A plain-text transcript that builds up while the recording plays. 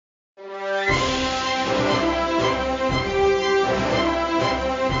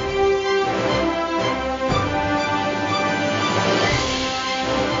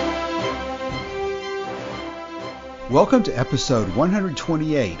Welcome to episode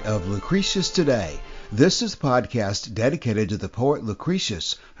 128 of Lucretius Today. This is a podcast dedicated to the poet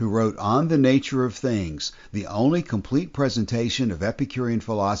Lucretius, who wrote On the Nature of Things, the only complete presentation of Epicurean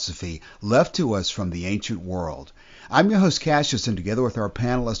philosophy left to us from the ancient world. I'm your host Cassius, and together with our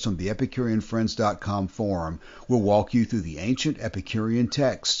panelists on the EpicureanFriends.com forum, we'll walk you through the ancient Epicurean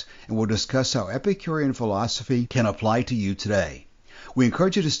texts, and we'll discuss how Epicurean philosophy can apply to you today. We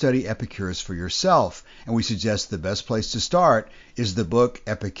encourage you to study Epicurus for yourself, and we suggest the best place to start is the book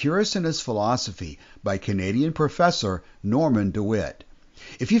Epicurus and His Philosophy by Canadian professor Norman DeWitt.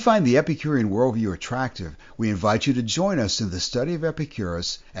 If you find the Epicurean worldview attractive, we invite you to join us in the study of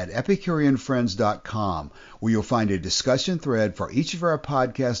Epicurus at EpicureanFriends.com, where you'll find a discussion thread for each of our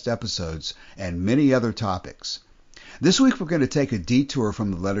podcast episodes and many other topics. This week we're going to take a detour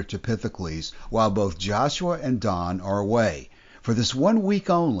from the letter to Pythocles while both Joshua and Don are away. For this 1 week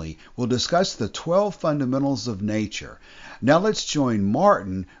only, we'll discuss the 12 fundamentals of nature. Now let's join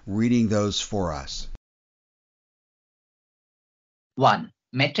Martin reading those for us. 1.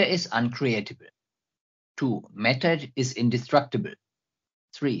 Matter is uncreatable. 2. Matter is indestructible.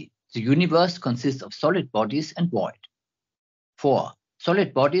 3. The universe consists of solid bodies and void. 4.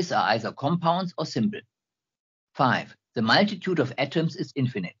 Solid bodies are either compounds or simple. 5. The multitude of atoms is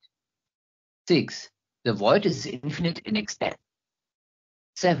infinite. 6. The void is infinite in extent.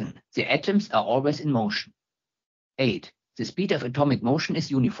 7. The atoms are always in motion. 8. The speed of atomic motion is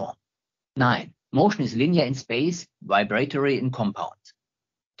uniform. 9. Motion is linear in space, vibratory in compounds.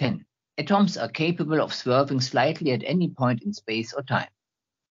 10. Atoms are capable of swerving slightly at any point in space or time.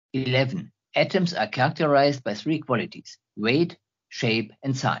 11. Atoms are characterized by 3 qualities: weight, shape,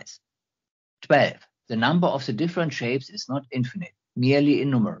 and size. 12. The number of the different shapes is not infinite, merely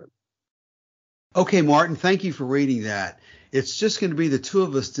innumerable. Okay, Martin, thank you for reading that. It's just going to be the two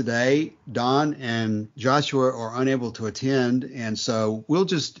of us today. Don and Joshua are unable to attend, and so we'll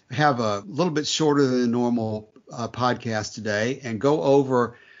just have a little bit shorter than normal podcast today and go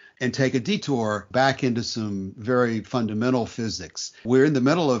over and take a detour back into some very fundamental physics. We're in the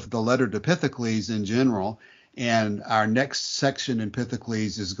middle of the letter to Pythocles in general, and our next section in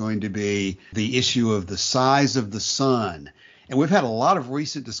Pythocles is going to be the issue of the size of the sun. And we've had a lot of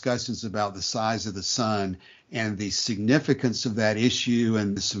recent discussions about the size of the sun and the significance of that issue,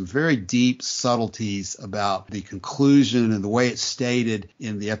 and some very deep subtleties about the conclusion and the way it's stated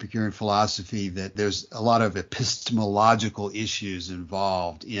in the Epicurean philosophy, that there's a lot of epistemological issues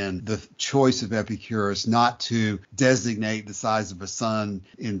involved in the choice of Epicurus not to designate the size of a sun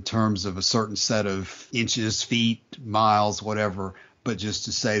in terms of a certain set of inches, feet, miles, whatever, but just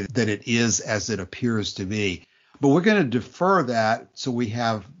to say that it is as it appears to be. But we're going to defer that so we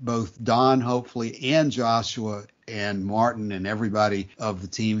have both Don, hopefully, and Joshua and Martin and everybody of the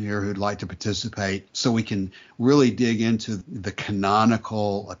team here who'd like to participate, so we can really dig into the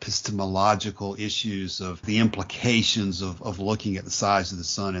canonical epistemological issues of the implications of looking at the size of the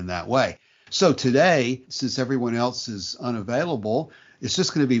sun in that way. So today, since everyone else is unavailable, it's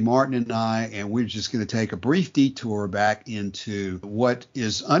just going to be Martin and I, and we're just going to take a brief detour back into what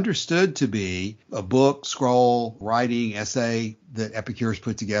is understood to be a book, scroll, writing, essay that Epicurus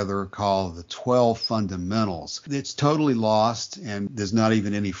put together called The 12 Fundamentals. It's totally lost, and there's not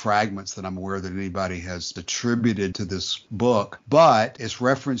even any fragments that I'm aware that anybody has attributed to this book, but it's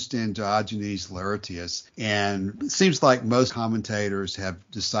referenced in Diogenes Laertius, and it seems like most commentators have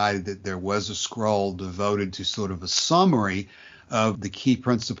decided that there was a scroll devoted to sort of a summary of the key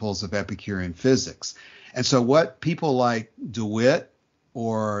principles of Epicurean physics. And so what people like DeWitt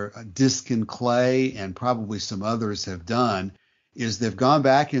or Diskin Clay and probably some others have done is they've gone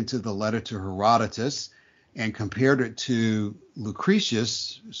back into the letter to Herodotus and compared it to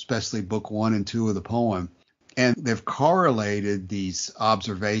Lucretius, especially book 1 and 2 of the poem, and they've correlated these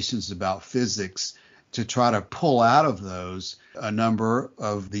observations about physics to try to pull out of those a number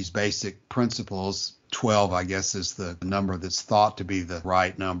of these basic principles. 12, I guess, is the number that's thought to be the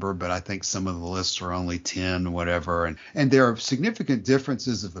right number, but I think some of the lists are only 10 or whatever. And there are significant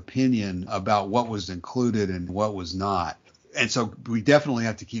differences of opinion about what was included and what was not. And so we definitely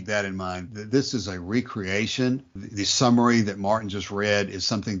have to keep that in mind. This is a recreation. The summary that Martin just read is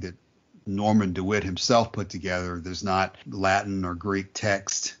something that Norman DeWitt himself put together. There's not Latin or Greek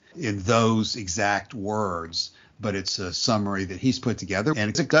text in those exact words, but it's a summary that he's put together.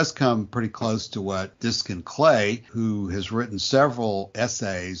 And it does come pretty close to what Diskin Clay, who has written several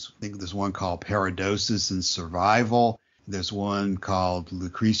essays. I think there's one called Paradosis and Survival. There's one called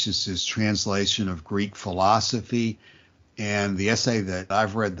Lucretius's Translation of Greek Philosophy. And the essay that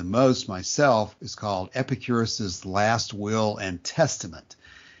I've read the most myself is called Epicurus's Last Will and Testament.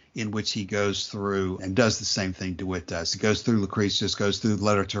 in which he goes through and does the same thing DeWitt does. He goes through Lucretius, goes through the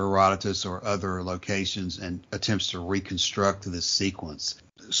letter to Herodotus or other locations and attempts to reconstruct this sequence.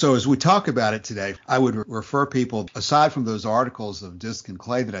 So as we talk about it today, I would refer people, aside from those articles of Disc and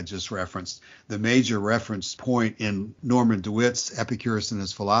Clay that I just referenced, the major reference point in Norman DeWitt's Epicurus and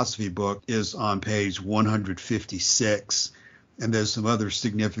His Philosophy book is on page 156. And there's some other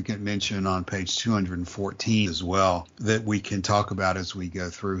significant mention on page 214 as well that we can talk about as we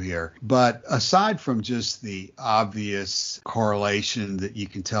go through here. But aside from just the obvious correlation that you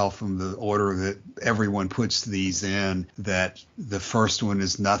can tell from the order that everyone puts these in, that the first one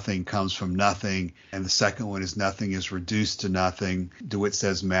is nothing comes from nothing, and the second one is nothing is reduced to nothing. DeWitt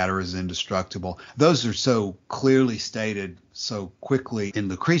says matter is indestructible. Those are so clearly stated so quickly in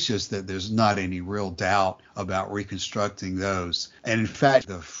Lucretius that there's not any real doubt about reconstructing those. And in fact,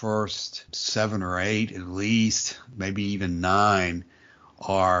 the first 7 or 8, at least, maybe even 9,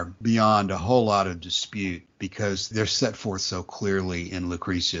 are beyond a whole lot of dispute because they're set forth so clearly in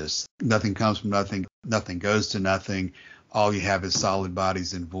Lucretius. Nothing comes from nothing, nothing goes to nothing. All you have is solid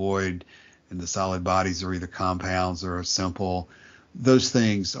bodies and void, and the solid bodies are either compounds or simple. Those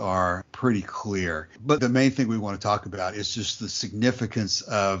things are pretty clear. But the main thing we want to talk about is just the significance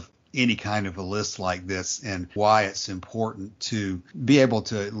of any kind of a list like this and why it's important to be able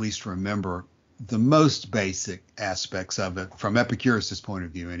to at least remember the most basic aspects of it from Epicurus' point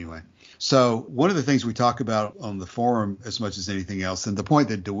of view anyway. So one of the things we talk about on the forum as much as anything else, and the point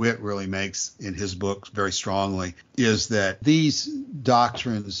that DeWitt really makes in his book very strongly, is that these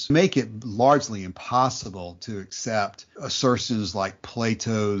doctrines make it largely impossible to accept assertions like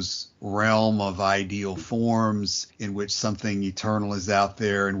Plato's realm of ideal forms, in which something eternal is out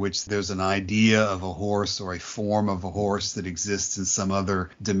there, in which there's an idea of a horse or a form of a horse that exists in some other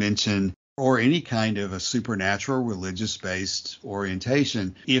dimension, or any kind of a supernatural religious-based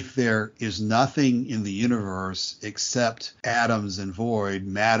orientation. If there is nothing in the universe except atoms and void,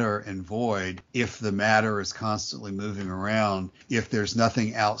 matter and void, if the matter is constantly moving around, if there's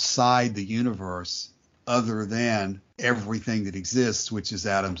nothing outside the universe other than everything that exists, which is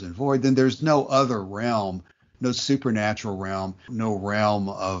atoms and void, then there's no other realm, no supernatural realm, no realm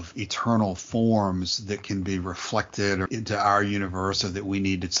of eternal forms that can be reflected into our universe, or that we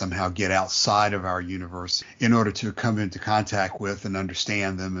need to somehow get outside of our universe in order to come into contact with and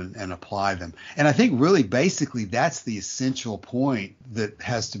understand them and apply them. And I think really basically that's the essential point that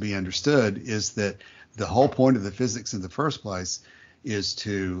has to be understood, is that the whole point of the physics in the first place is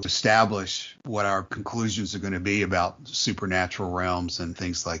to establish what our conclusions are going to be about supernatural realms and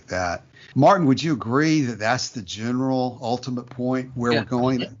things like that. Martin, would you agree that that's the general ultimate point where we're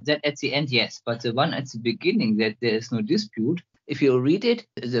going? That at the end, yes. But the one at the beginning, that there is no dispute. If you read it,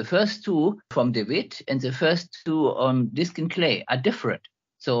 the first 2 from DeWitt and the first 2 on Disc and Clay are different.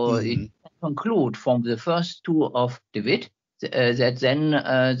 So it can conclude from the first 2 of DeWitt that then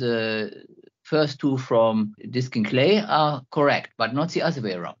the first 2 from Disc and Clay are correct, but not the other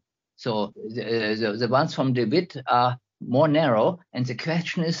way around. So the ones from DeWitt are more narrow, and the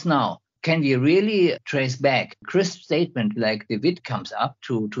question is now, can we really trace back a crisp statement like DeWitt comes up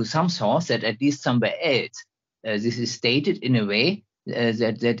to some source that at least somewhere else this is stated in a way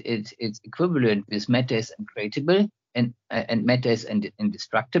that it's equivalent with matter is uncreatable and matter is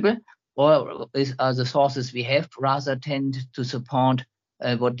indestructible, or are the sources we have rather tend to support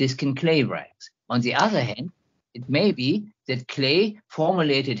what Disc and Clay writes? On the other hand, it may be that Clay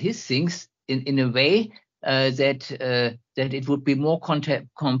formulated his things in a way that it would be more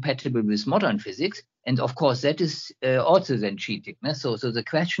compatible with modern physics. And of course, that is also then cheating. So the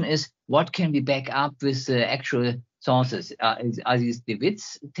question is, what can we back up with actual sources? Are these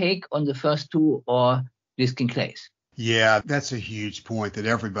DeWitt's take on the first 2 or Disc and Clay's? Yeah, that's a huge point that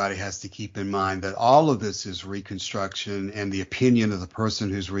everybody has to keep in mind, that all of this is reconstruction and the opinion of the person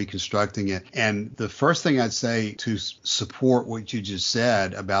who's reconstructing it. And the first thing I'd say to support what you just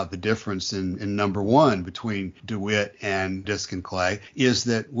said about the difference in number 1 between DeWitt and Disc and Clay is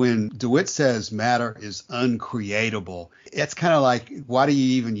that when DeWitt says matter is uncreatable, it's kind of like, why do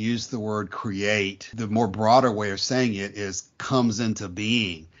you even use the word create? The more broader way of saying it is comes into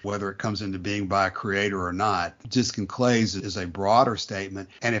being, whether it comes into being by a creator or not. Disc and Clay's is a broader statement.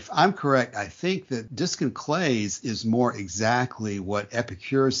 And if I'm correct, I think that Disc and Clay's is more exactly what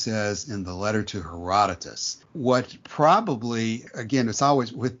Epicurus says in the letter to Herodotus. What probably, again, it's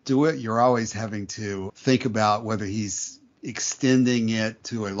always with DeWitt, you're always having to think about whether he's extending it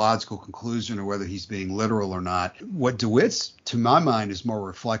to a logical conclusion or whether he's being literal or not. What DeWitt's, to my mind, is more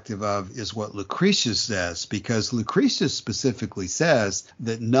reflective of is what Lucretius says, because Lucretius specifically says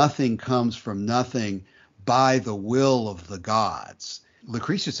that nothing comes from nothing by the will of the gods.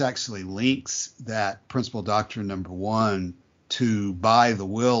 Lucretius actually links that principal doctrine number 1 to by the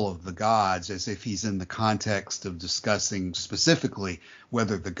will of the gods, as if he's in the context of discussing specifically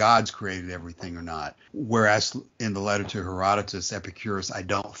whether the gods created everything or not. Whereas in the letter to Herodotus, Epicurus, I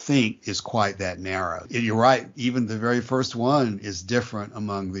don't think is quite that narrow. You're right. Even the very first one is different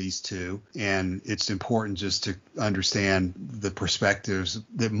among these two. And it's important just to understand the perspectives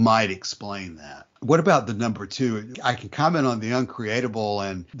that might explain that. What about the number 2? I can comment on the uncreatable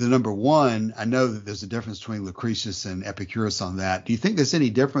and the number 1. I know that there's a difference between Lucretius and Epicurus on that. Do you think there's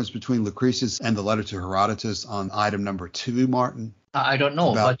any difference between Lucretius and the letter to Herodotus on item number 2, Martin? I don't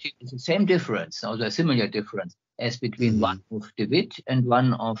know, but it's the same difference, or a similar difference as between one of DeWitt and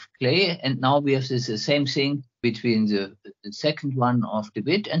one of Clay. And now we have the same thing between the second one of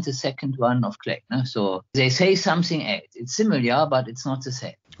DeWitt and the second one of Clay. No? So they say something else. It's similar, but it's not the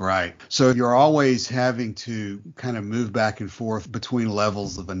same. Right. So you're always having to kind of move back and forth between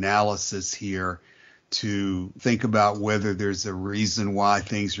levels of analysis here to think about whether there's a reason why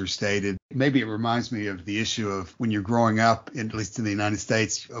things are stated. Maybe it reminds me of the issue of when you're growing up, at least in the United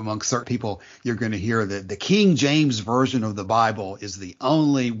States, among certain people, you're going to hear that the King James Version of the Bible is the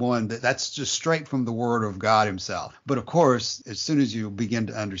only one that's just straight from the Word of God himself. But of course, as soon as you begin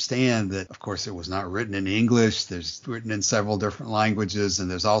to understand that, of course, it was not written in English, there's written in several different languages, and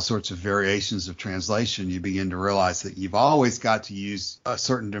there's all sorts of variations of translation, you begin to realize that you've always got to use a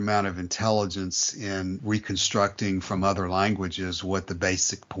certain amount of intelligence in reconstructing from other languages what the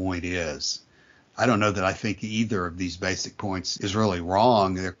basic point is. I don't know that I think either of these basic points is really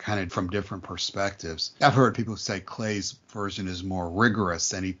wrong. They're kind of from different perspectives. I've heard people say Clay's version is more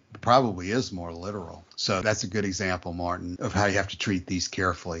rigorous, and he probably is more literal. So that's a good example, Martin, of how you have to treat these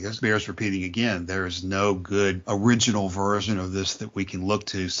carefully. It bears repeating again, there is no good original version of this that we can look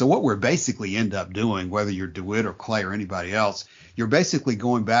to. So what we're basically end up doing, whether you're DeWitt or Clay or anybody else, you're basically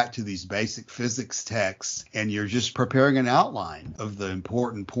going back to these basic physics texts, and you're just preparing an outline of the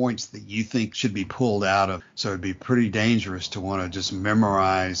important points that you think should be pulled out of. So it'd be pretty dangerous to want to just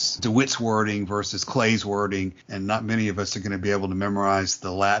memorize DeWitt's wording versus Clay's wording, and not many of us are going to be able to memorize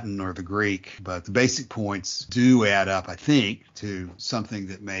the Latin or the Greek, but the basic points do add up, I think, to something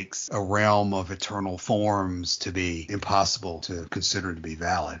that makes a realm of eternal forms to be impossible to consider to be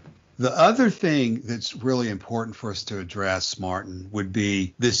valid. The other thing that's really important for us to address, Martin, would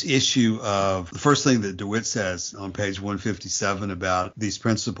be this issue of the first thing that DeWitt says on page 157 about these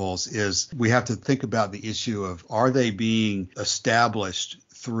principles is we have to think about the issue of, are they being established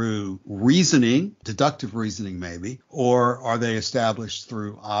through reasoning, deductive reasoning maybe, or are they established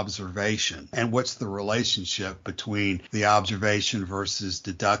through observation? And what's the relationship between the observation versus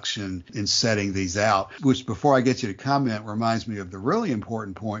deduction in setting these out? Which, before I get you to comment, reminds me of the really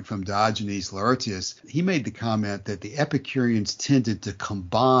important point from Diogenes Laertius. He made the comment that the Epicureans tended to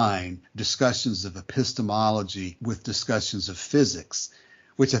combine discussions of epistemology with discussions of physics,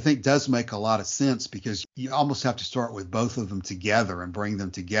 which I think does make a lot of sense, because you almost have to start with both of them together and bring them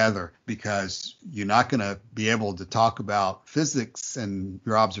together, because you're not going to be able to talk about physics and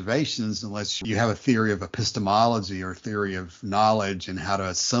your observations unless you have a theory of epistemology or theory of knowledge and how to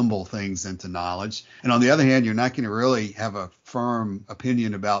assemble things into knowledge. And on the other hand, you're not going to really have a firm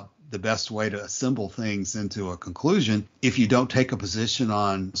opinion about the best way to assemble things into a conclusion if you don't take a position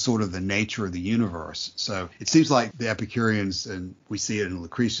on sort of the nature of the universe. So it seems like the Epicureans, and we see it in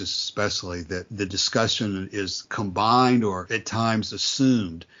Lucretius especially, that the discussion is combined or at times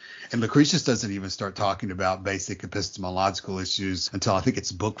assumed. And Lucretius doesn't even start talking about basic epistemological issues until I think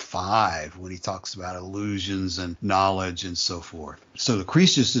it's book 5, when he talks about illusions and knowledge and so forth. So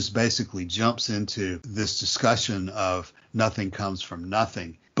Lucretius just basically jumps into this discussion of nothing comes from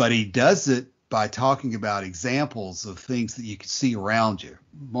nothing. But he does it by talking about examples of things that you can see around you.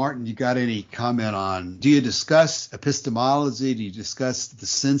 Martin, you got any comment on, do you discuss epistemology? Do you discuss the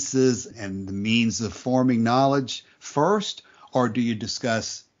senses and the means of forming knowledge first? Or do you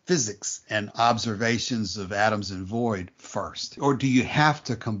discuss physics and observations of atoms and void first? Or do you have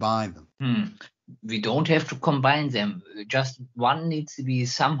to combine them? We don't have to combine them. Just one needs to be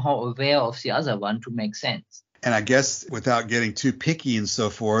somehow aware of the other one to make sense. And I guess without getting too picky and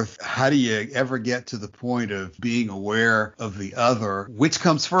so forth, how do you ever get to the point of being aware of the other? Which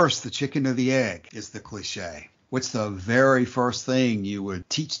comes first, the chicken or the egg, is the cliche. What's the very first thing you would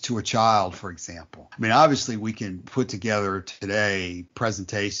teach to a child, for example? I mean, obviously, we can put together today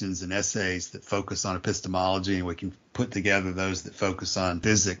presentations and essays that focus on epistemology, and we can put together those that focus on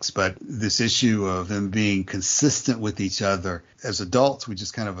physics. But this issue of them being consistent with each other, as adults, we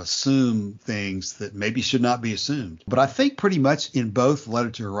just kind of assume things that maybe should not be assumed. But I think pretty much in both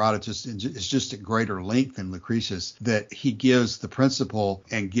letter to Herodotus, it's just at greater length than Lucretius, that he gives the principle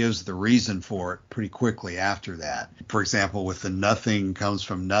and gives the reason for it pretty quickly after that. For example, with the nothing comes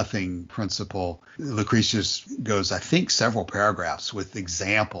from nothing principle, Lucretius goes, I think, several paragraphs with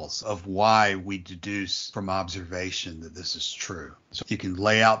examples of why we deduce from observation that this is true. So you can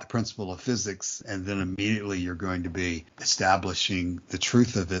lay out the principle of physics, and then immediately you're going to be establishing the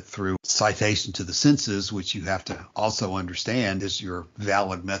truth of it through citation to the senses, which you have to also understand is your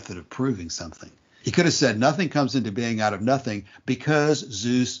valid method of proving something. He could have said nothing comes into being out of nothing because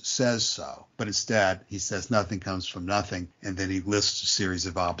Zeus says so. But instead, he says nothing comes from nothing, and then he lists a series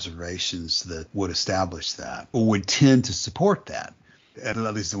of observations that would establish that or would tend to support that. At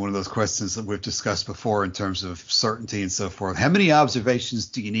least in one of those questions that we've discussed before in terms of certainty and so forth. How many observations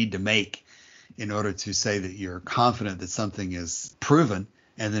do you need to make in order to say that you're confident that something is proven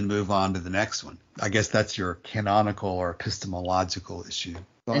and then move on to the next one? I guess that's your canonical or epistemological issue.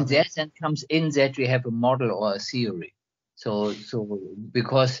 And there then comes in that we have a model or a theory. So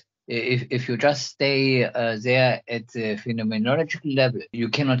because if you just stay there at the phenomenological level, you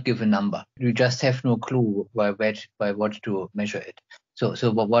cannot give a number. You just have no clue by what to measure it.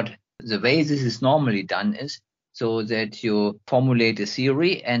 So what the way this is normally done is so that you formulate a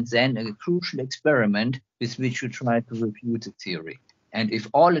theory and then a crucial experiment with which you try to refute the theory. And if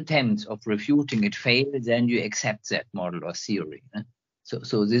all attempts of refuting it fail, then you accept that model or theory.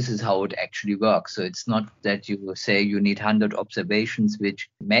 So this is how it actually works. So it's not that you say you need 100 observations which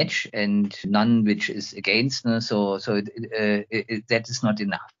match and none which is against. So that is not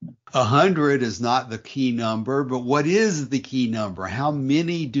enough. 100 is not the key number, but what is the key number? How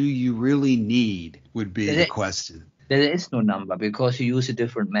many do you really need would be the question. There is no number because you use a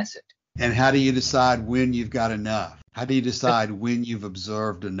different method. And how do you decide when you've got enough? How do you decide when you've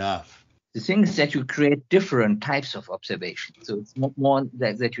observed enough? The thing is that you create different types of observations. So it's more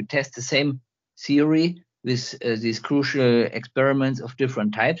that you test the same theory with these crucial experiments of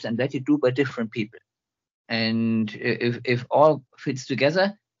different types, and that you do by different people. And if all fits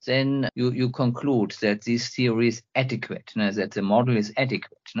together, then you conclude that this theory is adequate, that the model is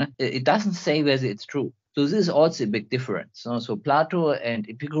adequate. It doesn't say whether it's true. So this is also a big difference. So Plato and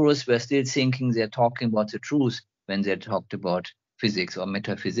Epicurus were still thinking they're talking about the truth when they talked about physics or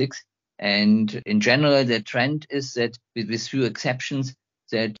metaphysics. And in general, the trend is that, with few exceptions,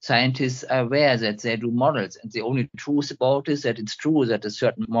 that scientists are aware that they do models. And the only truth about it is that it's true that a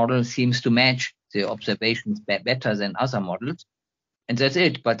certain model seems to match the observations better than other models. And that's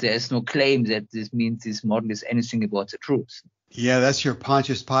it. But there is no claim that this means this model is anything about the truth. Yeah, that's your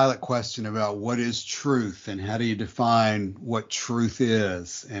Pontius Pilate question about what is truth and how do you define what truth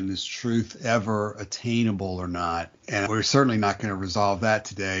is, and is truth ever attainable or not? And we're certainly not going to resolve that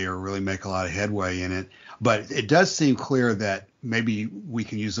today or really make a lot of headway in it. But it does seem clear that maybe we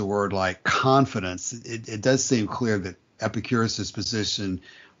can use a word like confidence. It does seem clear that Epicurus' position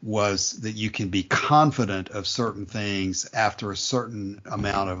was that you can be confident of certain things after a certain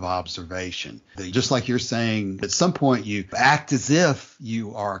amount of observation. Just like you're saying, at some point you act as if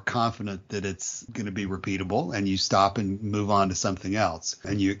you are confident that it's going to be repeatable, and you stop and move on to something else,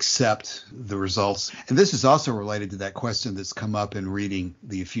 and you accept the results. And this is also related to that question that's come up in reading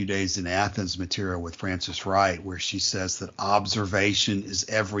the A Few Days in Athens material with Frances Wright, where she says that observation is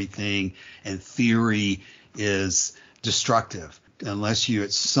everything and theory is destructive. Unless you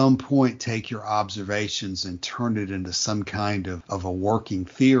at some point take your observations and turn it into some kind of a working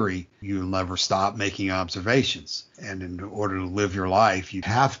theory, you'll never stop making observations. And in order to live your life, you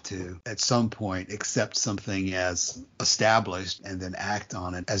have to, at some point, accept something as established and then act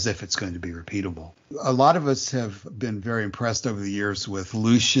on it as if it's going to be repeatable. A lot of us have been very impressed over the years with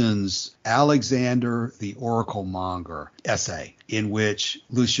Lucian's Alexander the Oracle Monger essay, in which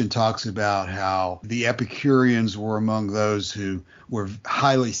Lucian talks about how the Epicureans were among those who were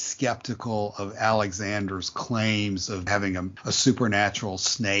highly skeptical of Alexander's claims of having a supernatural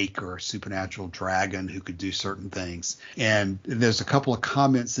snake or a supernatural dragon who could do certain things. And there's a couple of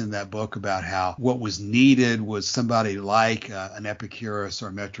comments in that book about how what was needed was somebody like an Epicurus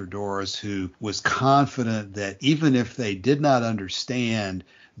or Metrodorus who was confident that even if they did not understand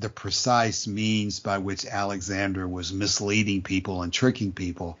the precise means by which Alexander was misleading people and tricking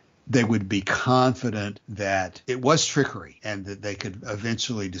people, they would be confident that it was trickery and that they could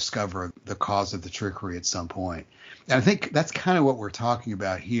eventually discover the cause of the trickery at some point. And I think that's kind of what we're talking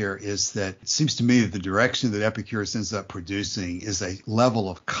about here, is that it seems to me that the direction that Epicurus ends up producing is a level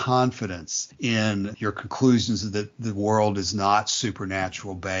of confidence in your conclusions that the world is not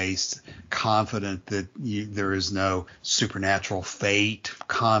supernatural based, confident that there is no supernatural fate,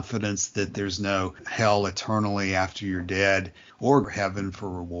 confidence that there's no hell eternally after you're dead, or heaven for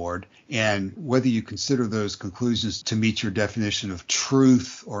reward. And whether you consider those conclusions to meet your definition of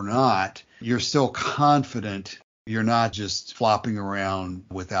truth or not, you're still confident. You're not just flopping around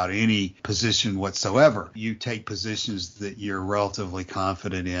without any position whatsoever. You take positions that you're relatively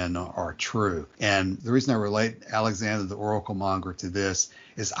confident in are true. And the reason I relate Alexander the Oracle Monger to this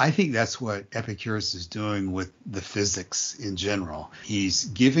is I think that's what Epicurus is doing with the physics in general. He's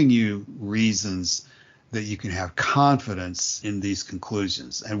giving you reasons that you can have confidence in these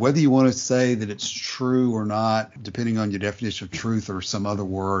conclusions. And whether you want to say that it's true or not, depending on your definition of truth or some other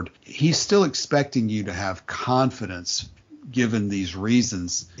word, he's still expecting you to have confidence given these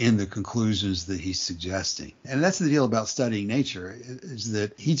reasons in the conclusions that he's suggesting. And that's the deal about studying nature, is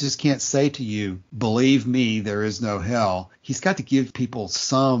that he just can't say to you, believe me, there is no hell. He's got to give people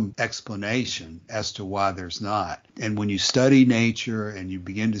some explanation as to why there's not. And when you study nature and you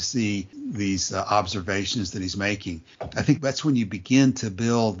begin to see these observations that he's making, I think that's when you begin to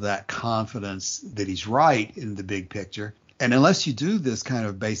build that confidence that he's right in the big picture. And unless you do this kind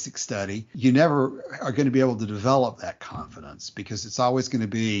of basic study, you never are going to be able to develop that confidence, because it's always going to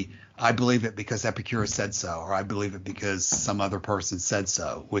be, I believe it because Epicurus said so, or I believe it because some other person said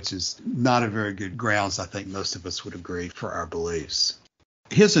so, which is not a very good grounds, I think most of us would agree, for our beliefs.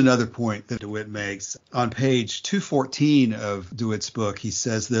 Here's another point that DeWitt makes. On page 214 of DeWitt's book, he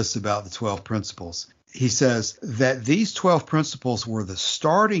says this about the 12 principles. He says that these 12 principles were the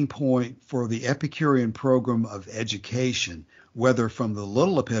starting point for the Epicurean program of education, whether from the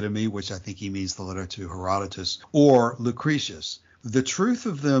Little Epitome, which I think he means the letter to Herodotus, or Lucretius. The truth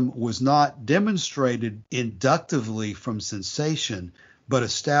of them was not demonstrated inductively from sensation, but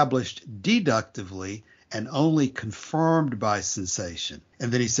established deductively and only confirmed by sensation.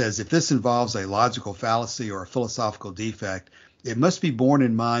 And then he says, if this involves a logical fallacy or a philosophical defect, it must be borne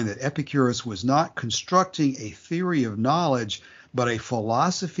in mind that Epicurus was not constructing a theory of knowledge, but a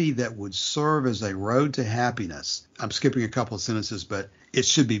philosophy that would serve as a road to happiness. I'm skipping a couple of sentences, but it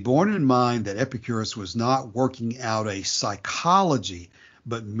should be borne in mind that Epicurus was not working out a psychology,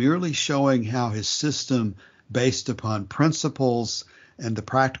 but merely showing how his system, based upon principles and the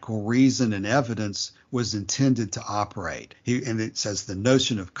practical reason and evidence, was intended to operate. And it says the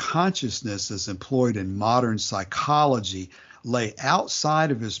notion of consciousness as employed in modern psychology lay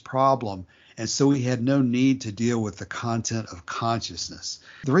outside of his problem, and so he had no need to deal with the content of consciousness.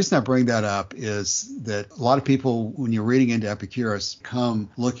 The reason I bring that up is that a lot of people, when you're reading into Epicurus, come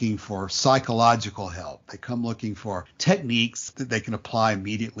looking for psychological help. They come looking for techniques that they can apply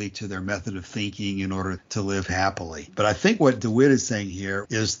immediately to their method of thinking in order to live happily. But I think what DeWitt is saying here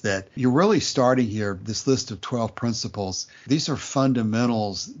is that you're really starting here, this list of 12 principles. These are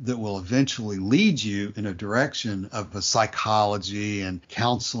fundamentals that will eventually lead you in a direction of a psychology and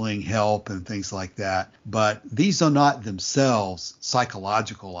counseling help and things like that. But these are not themselves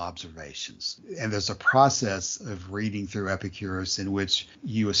psychological observations. And there's a process of reading through Epicurus in which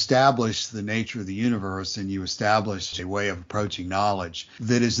you establish the nature of the universe and you establish a way of approaching knowledge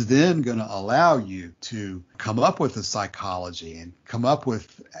that is then going to allow you to come up with a psychology and come up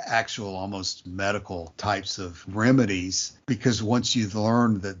with actual almost medical types of remedies. Because once you've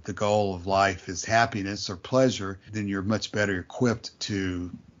learned that the goal of life is happiness or pleasure, then you're much better equipped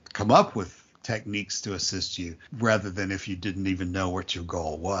to come up with techniques to assist you, rather than if you didn't even know what your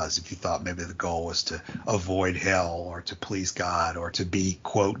goal was. If you thought maybe the goal was to avoid hell or to please God or to be,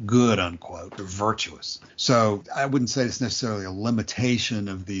 quote, good, unquote, or virtuous. So I wouldn't say it's necessarily a limitation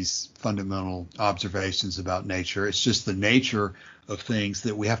of these fundamental observations about nature. It's just the nature of things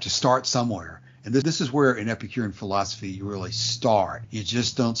that we have to start somewhere. And this is where in Epicurean philosophy you really start. You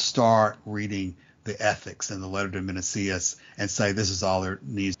just don't start reading the ethics and the letter to Menicius and say this is all there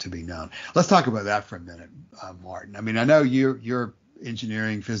needs to be known. Let's talk about that for a minute, Martin. I mean, I know your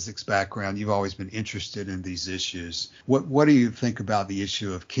engineering physics background, you've always been interested in these issues. What do you think about the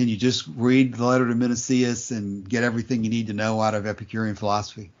issue of, can you just read the letter to Menicius and get everything you need to know out of Epicurean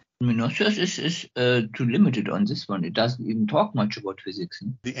philosophy? Menicius is too limited on this one. It doesn't even talk much about physics.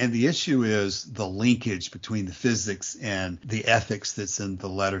 And the issue is the linkage between the physics and the ethics that's in the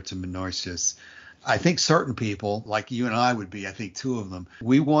letter to Menicius. I think certain people, like you and I would be, I think two of them,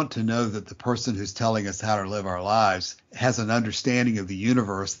 we want to know that the person who's telling us how to live our lives has an understanding of the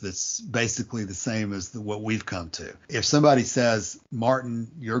universe that's basically the same as what we've come to. If somebody says, Martin,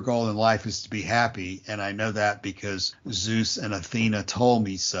 your goal in life is to be happy, and I know that because Zeus and Athena told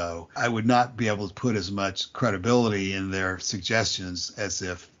me so, I would not be able to put as much credibility in their suggestions as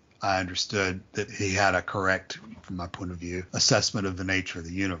if I understood that he had a correct, from my point of view, assessment of the nature of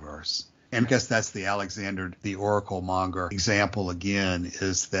the universe. And I guess that's the Alexander, the oracle monger example again,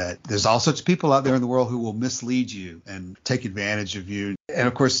 is that there's all sorts of people out there in the world who will mislead you and take advantage of you. And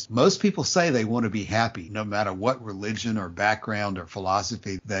of course, most people say they want to be happy, no matter what religion or background or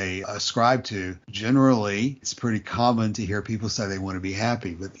philosophy they ascribe to. Generally, it's pretty common to hear people say they want to be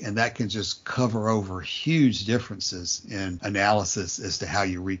happy, and that can just cover over huge differences in analysis as to how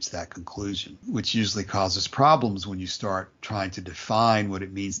you reach that conclusion, which usually causes problems when you start trying to define what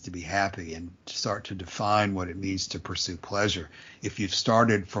it means to be happy and start to define what it means to pursue pleasure. If you've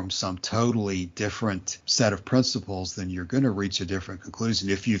started from some totally different set of principles, then you're going to reach a different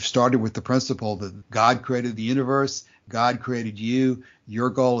conclusion. If you've started with the principle that God created the universe, God created you, your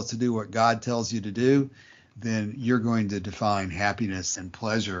goal is to do what God tells you to do, then you're going to define happiness and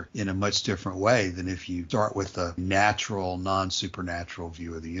pleasure in a much different way than if you start with a natural, non-supernatural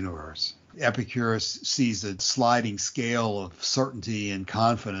view of the universe. Epicurus sees a sliding scale of certainty and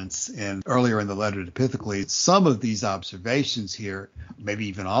confidence, and earlier in the letter to Pythocles, some of these observations here, maybe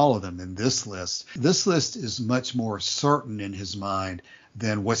even all of them in this list is much more certain in his mind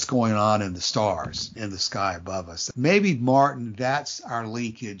than what's going on in the stars in the sky above us. Maybe, Martin, that's our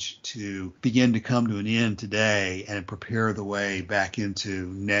linkage to begin to come to an end today and prepare the way back into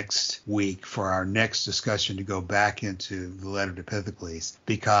next week for our next discussion to go back into the letter to Pythocles,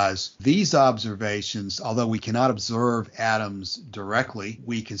 because these observations, although we cannot observe atoms directly,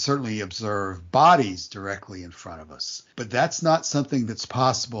 we can certainly observe bodies directly in front of us. But that's not something that's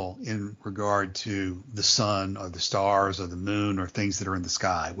possible in regard to the sun or the stars or the moon or things that are in the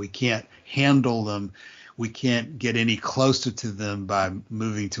sky. We can't handle them. We can't get any closer to them by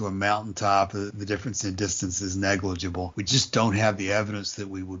moving to a mountaintop. The difference in distance is negligible. We just don't have the evidence that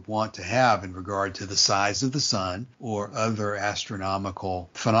we would want to have in regard to the size of the sun or other astronomical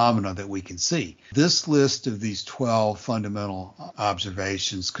phenomena that we can see. This list of these 12 fundamental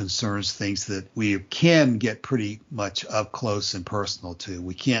observations concerns things that we can get pretty much up close and personal to.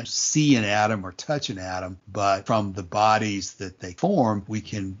 We can't see an atom or touch an atom, but from the bodies that they form, we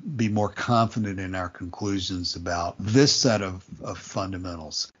can be more confident in our conclusions about this set of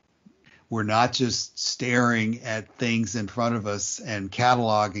fundamentals. We're not just staring at things in front of us and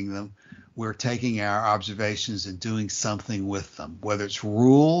cataloging them. We're taking our observations and doing something with them, whether it's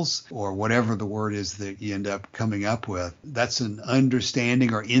rules or whatever the word is that you end up coming up with. That's an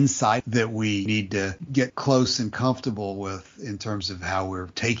understanding or insight that we need to get close and comfortable with in terms of how we're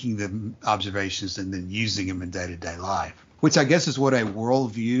taking the observations and then using them in day-to-day life, which I guess is what a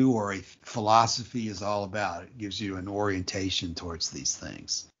worldview or a philosophy is all about. It gives you an orientation towards these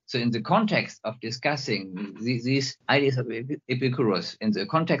things. So in the context of discussing these ideas of Epicurus, in the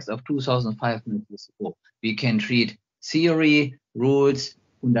context of 2,500 years ago, we can treat theory, rules,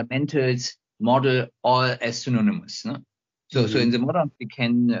 fundamentals, model, all as synonymous. No? So in the modern, we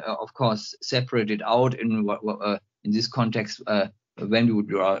can, of course, separate it out in this context when we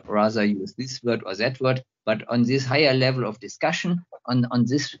would rather use this word or that word. But on this higher level of discussion, on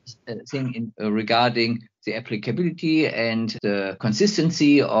this thing regarding the applicability and the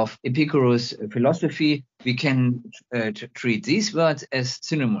consistency of Epicurus' philosophy, we can treat these words as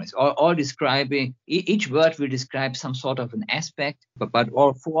synonyms, all describing, each word will describe some sort of an aspect, but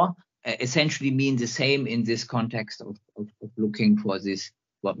all four essentially mean the same in this context of looking for this,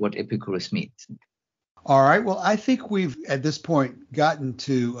 what Epicurus means. All right. Well, I think we've, at this point, gotten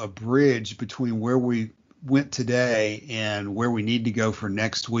to a bridge between where we went today and where we need to go for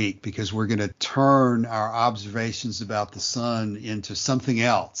next week, because we're going to turn our observations about the sun into something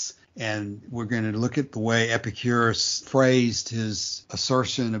else. And we're going to look at the way Epicurus phrased his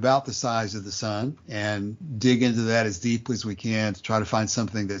assertion about the size of the sun and dig into that as deeply as we can to try to find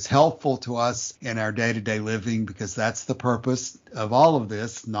something that's helpful to us in our day-to-day living, because that's the purpose of all of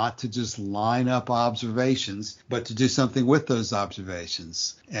this, not to just line up observations, but to do something with those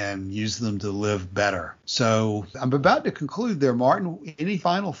observations and use them to live better. So I'm about to conclude there, Martin. Any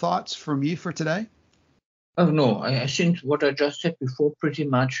final thoughts from you for today? Oh, no, I think what I just said before pretty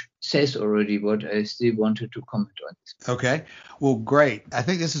much says already what I still wanted to comment on. Okay. Well, great. I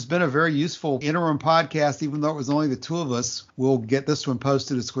think this has been a very useful interim podcast, even though it was only the two of us. We'll get this one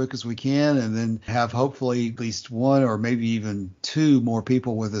posted as quick as we can and then have hopefully at least one or maybe even two more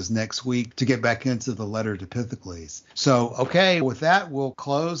people with us next week to get back into the letter to Pythocles. So, okay, with that, we'll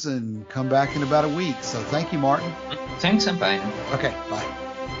close and come back in about a week. So thank you, Martin. Thanks, and bye. Okay, bye.